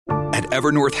At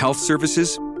Evernorth Health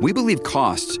Services, we believe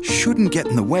costs shouldn't get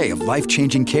in the way of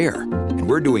life-changing care, and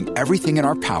we're doing everything in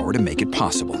our power to make it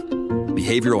possible.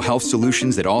 Behavioral health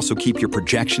solutions that also keep your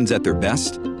projections at their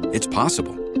best? It's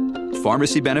possible.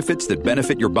 Pharmacy benefits that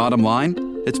benefit your bottom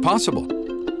line? It's possible.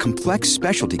 Complex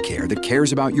specialty care that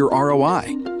cares about your ROI?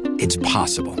 It's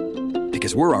possible.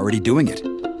 Because we're already doing it.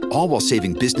 All while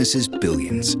saving businesses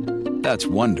billions. That's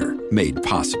Wonder made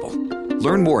possible.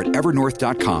 Learn more at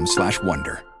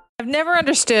evernorth.com/wonder. I've never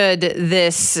understood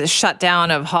this shutdown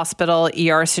of hospital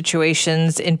ER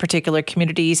situations in particular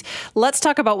communities. Let's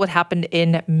talk about what happened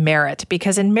in Merritt,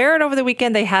 because in Merritt over the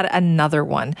weekend, they had another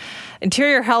one.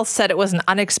 Interior Health said it was an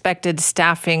unexpected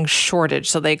staffing shortage,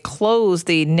 so they closed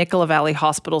the Nicola Valley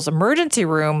Hospital's emergency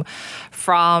room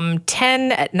from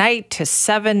 10 at night to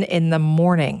 7 in the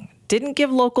morning. Didn't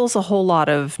give locals a whole lot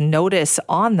of notice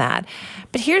on that.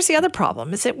 But here's the other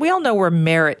problem, is that we all know where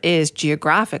Merritt is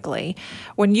geographically.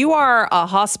 When you are a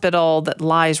hospital that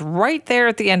lies right there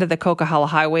at the end of the Coquihalla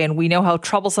Highway, and we know how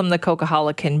troublesome the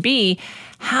Coquihalla can be,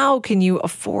 how can you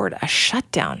afford a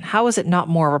shutdown? How is it not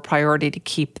more of a priority to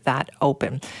keep that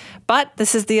open? But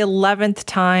this is the 11th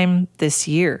time this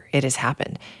year it has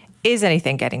happened. Is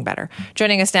anything getting better?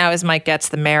 Joining us now is Mike Getz,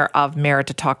 the mayor of Merritt,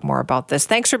 to talk more about this.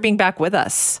 Thanks for being back with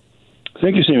us.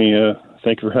 Thank you, Simi.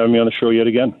 Thank you for having me on the show yet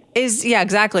again. Yeah,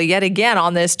 exactly. Yet again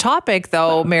on this topic,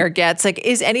 though, Mayor Getz,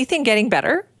 is anything getting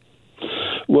better?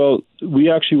 Well,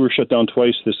 we actually were shut down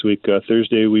twice this week.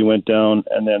 Thursday we went down,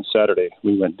 and then Saturday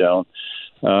we went down.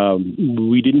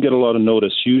 We didn't get a lot of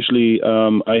notice. Usually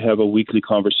I have a weekly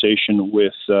conversation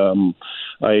with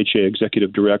IHA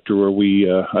Executive Director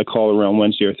where I call around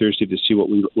Wednesday or Thursday to see what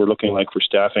we're looking like for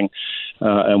staffing.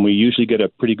 And we usually get a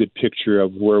pretty good picture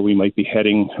of where we might be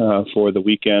heading for the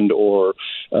weekend or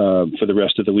for the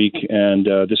rest of the week. And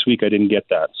this week I didn't get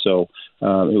that. So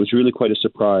it was really quite a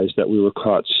surprise that we were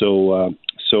caught so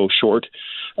short.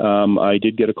 I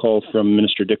did get a call from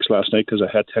Minister Dix last night because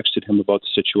I had texted him about the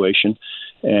situation,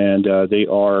 and they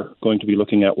are going to be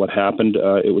looking at what happened.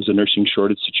 It was a nursing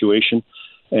shortage situation,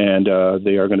 and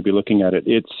they are going to be looking at it.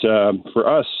 It's for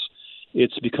us,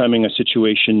 it's becoming a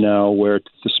situation now where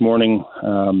this morning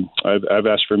I've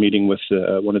asked for a meeting with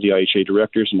one of the IHA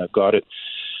directors, and I've got it.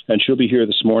 And she'll be here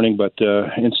this morning, but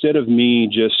instead of me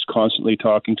just constantly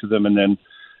talking to them and then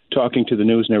talking to the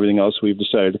news and everything else, we've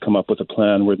decided to come up with a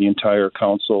plan where the entire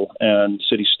council and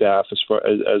city staff, as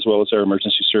well as our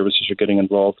emergency services, are getting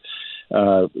involved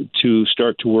to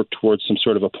start to work towards some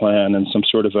sort of a plan and some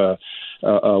sort of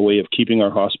a way of keeping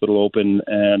our hospital open.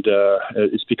 And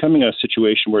it's becoming a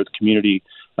situation where the community,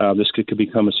 this could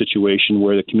become a situation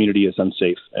where the community is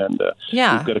unsafe. And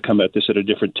we've got to come at this at a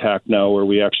different tack now, where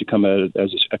we actually come at it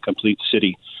as a complete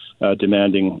city.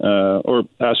 Demanding or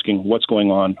asking what's going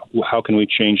on, how can we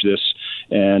change this,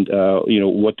 and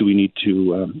what do we need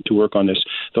to work on this.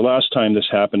 The last time this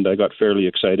happened, I got fairly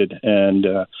excited, and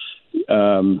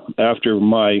after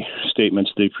my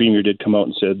statements, the Premier did come out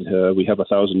and said we have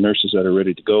 1,000 nurses that are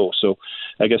ready to go. So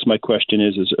I guess my question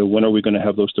is when are we going to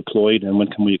have those deployed, and when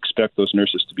can we expect those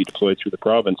nurses to be deployed through the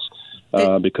province?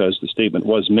 Because the statement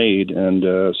was made, and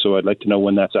so I'd like to know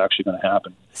when that's actually going to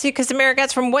happen. See, because Mayor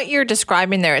Getz, from what you're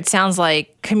describing there, it sounds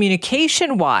like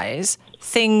communication-wise,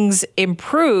 things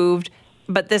improved,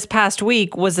 but this past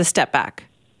week was a step back.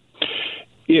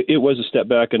 It was a step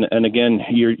back, and again,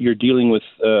 you're dealing with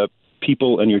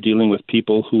people, and you're dealing with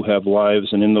people who have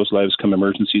lives, and in those lives come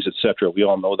emergencies, etc. We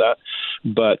all know that,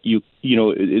 but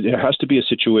it has to be a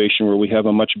situation where we have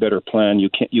a much better plan.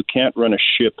 You can't run a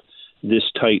ship this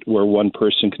tight where one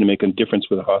person can make a difference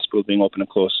with a hospital being open and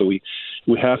closed. So we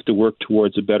have to work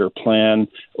towards a better plan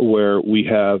where we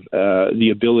have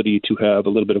the ability to have a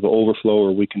little bit of an overflow,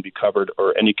 or we can be covered,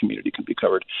 or any community can be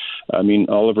covered. I mean,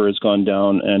 Oliver has gone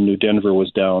down and New Denver was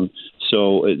down.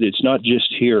 So it's not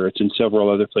just here, it's in several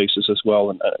other places as well.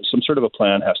 And some sort of a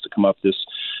plan has to come up. This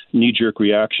knee-jerk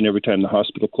reaction every time the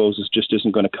hospital closes just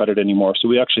isn't going to cut it anymore. So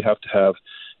we actually have to have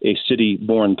a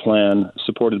city-born plan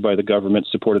supported by the government,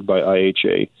 supported by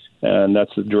IHA, and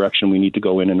that's the direction we need to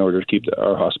go in order to keep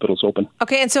our hospitals open.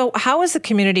 Okay, and so how is the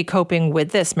community coping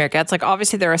with this, Mayor Getz?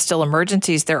 Obviously there are still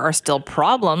emergencies, there are still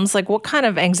problems. What kind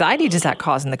of anxiety does that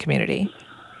cause in the community?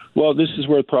 Well, this is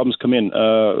where the problems come in.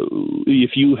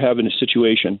 If you have a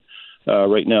situation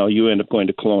right now, you end up going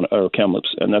to Kelowna or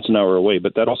Kamloops, and that's an hour away,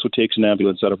 but that also takes an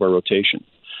ambulance out of our rotation.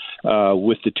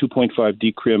 With the 2.5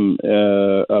 decrim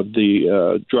of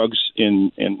the drugs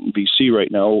in BC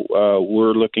right now,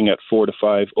 we're looking at 4 to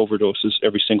 5 overdoses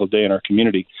every single day in our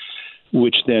community.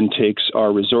 which then takes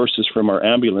our resources from our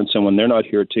ambulance. And when they're not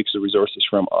here, it takes the resources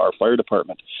from our fire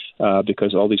department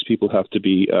because all these people have to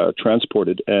be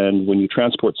transported. And when you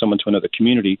transport someone to another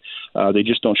community, they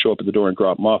just don't show up at the door and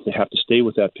drop them off. They have to stay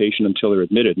with that patient until they're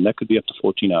admitted, and that could be up to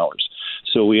 14 hours.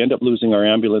 So we end up losing our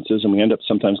ambulances, and we end up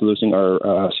sometimes losing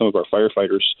our some of our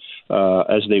firefighters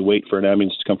as they wait for an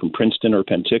ambulance to come from Princeton or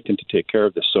Penticton to take care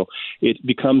of this. So it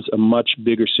becomes a much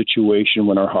bigger situation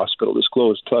when our hospital is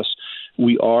closed. Plus,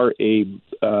 we are a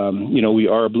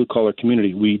blue collar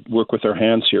community. We work with our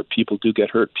hands here. People do get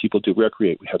hurt. People do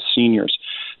recreate. We have seniors.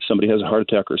 Somebody has a heart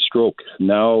attack or a stroke.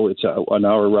 Now it's an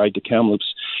hour ride to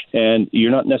Kamloops, and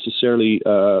you're not necessarily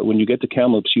when you get to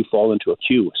Kamloops, you fall into a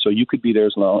queue. So you could be there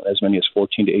as many as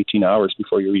 14 to 18 hours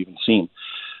before you're even seen.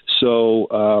 So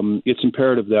it's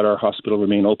imperative that our hospital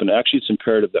remain open. Actually, it's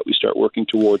imperative that we start working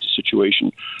towards a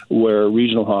situation where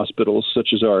regional hospitals such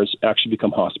as ours actually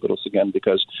become hospitals again,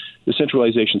 because the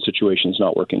centralization situation is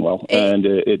not working well, and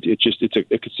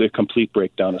it's a complete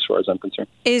breakdown as far as I'm concerned.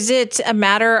 Is it a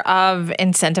matter of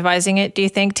incentivizing it, do you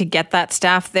think, to get that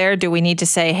staff there? Do we need to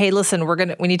say, hey, listen,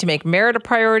 we need to make Merritt a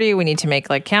priority, we need to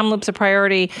make like Kamloops a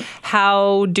priority?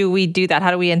 How do we do that? How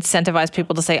do we incentivize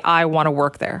people to say, I want to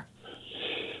work there?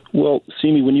 Well,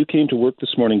 Simi, when you came to work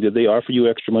this morning, did they offer you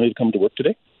extra money to come to work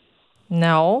today?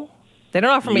 No. They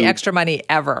don't offer me extra money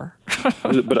ever.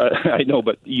 But I know,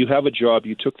 but you have a job,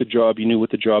 you took the job, you knew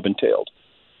what the job entailed.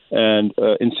 And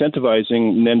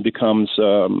incentivizing then becomes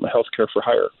healthcare for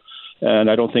hire. And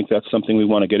I don't think that's something we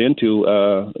want to get into.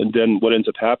 And then what ends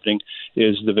up happening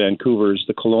is the Vancouvers,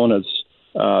 the Kelownas,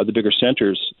 the bigger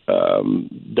centers,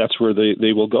 that's where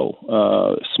they will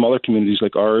go. Smaller communities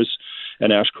like ours,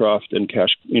 and Ashcroft and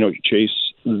Chase,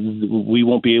 we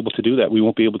won't be able to do that. We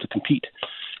won't be able to compete.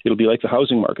 It'll be like the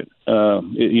housing market. But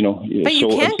you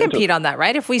can compete on that,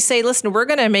 right? If we say, listen, we're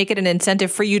going to make it an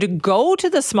incentive for you to go to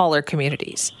the smaller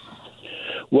communities.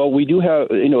 Well, we do have,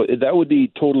 that would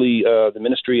be totally the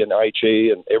ministry and the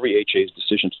IHA and every HA's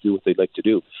decision to do what they'd like to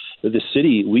do. The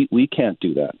city, we can't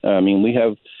do that. I mean, we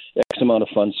have X amount of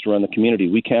funds to run the community.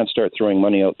 We can't start throwing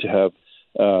money out to have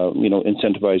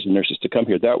incentivize nurses to come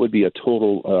here. That would be a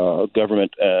total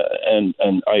government and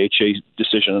IHA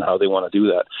decision on how they want to do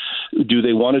that. Do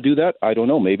they want to do that? I don't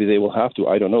know. Maybe they will have to.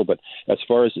 I don't know. But as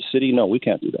far as the city, no, we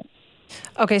can't do that.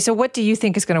 Okay, so what do you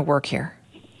think is going to work here?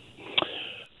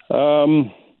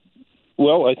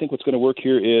 Well, I think what's going to work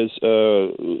here is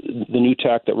the new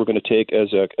tack that we're going to take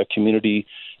as a community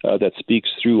that speaks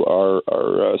through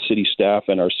our city staff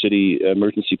and our city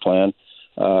emergency plan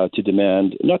to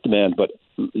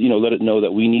let it know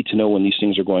that we need to know when these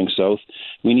things are going south.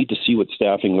 We need to see what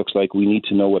staffing looks like. We need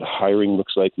to know what hiring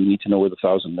looks like. We need to know where the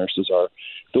 1,000 nurses are.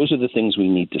 Those are the things we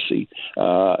need to see.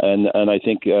 And I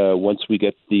think once we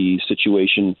get the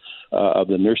situation of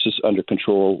the nurses under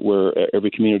control, where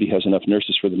every community has enough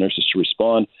nurses for the nurses to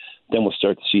respond, then we'll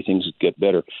start to see things get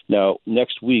better. Now,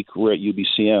 next week, we're at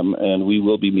UBCM, and we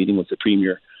will be meeting with the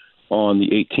Premier on the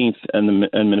 18th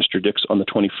and Minister Dix on the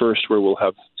 21st, where we'll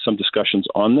have some discussions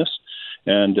on this.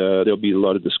 And there'll be a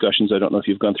lot of discussions. I don't know if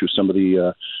you've gone through some of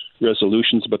the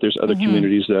resolutions, but there's other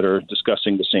communities that are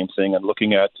discussing the same thing and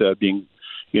looking at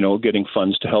getting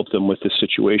funds to help them with this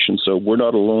situation. So we're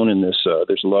not alone in this.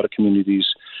 There's a lot of communities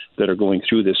that are going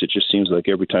through this. It just seems like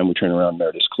every time we turn around,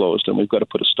 Merritt is closed, and we've got to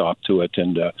put a stop to it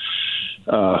and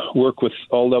work with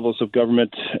all levels of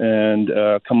government and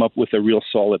come up with a real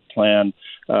solid plan.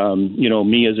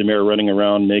 Me as a mayor running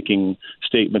around making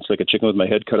statements like a chicken with my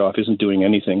head cut off isn't doing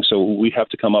anything. So we have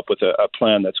to come up with a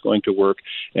plan that's going to work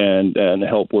and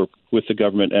help work with the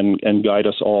government and guide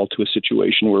us all to a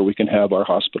situation where we can have our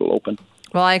hospital open.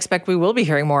 Well, I expect we will be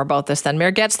hearing more about this then.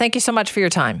 Mayor Getz, thank you so much for your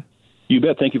time. You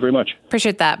bet. Thank you very much.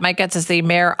 Appreciate that. Mike Getz is the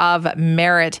mayor of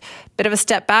Merritt. Bit of a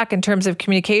step back in terms of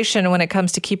communication when it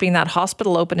comes to keeping that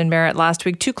hospital open in Merritt last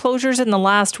week. 2 closures in the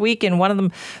last week, and one of them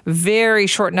very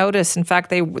short notice. In fact,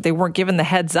 they weren't given the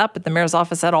heads up at the mayor's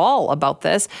office at all about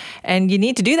this. And you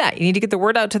need to do that. You need to get the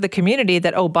word out to the community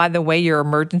that, oh, by the way, your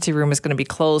emergency room is going to be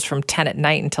closed from 10 at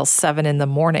night until 7 in the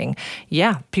morning.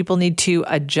 Yeah, people need to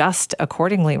adjust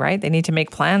accordingly, right? They need to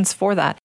make plans for that.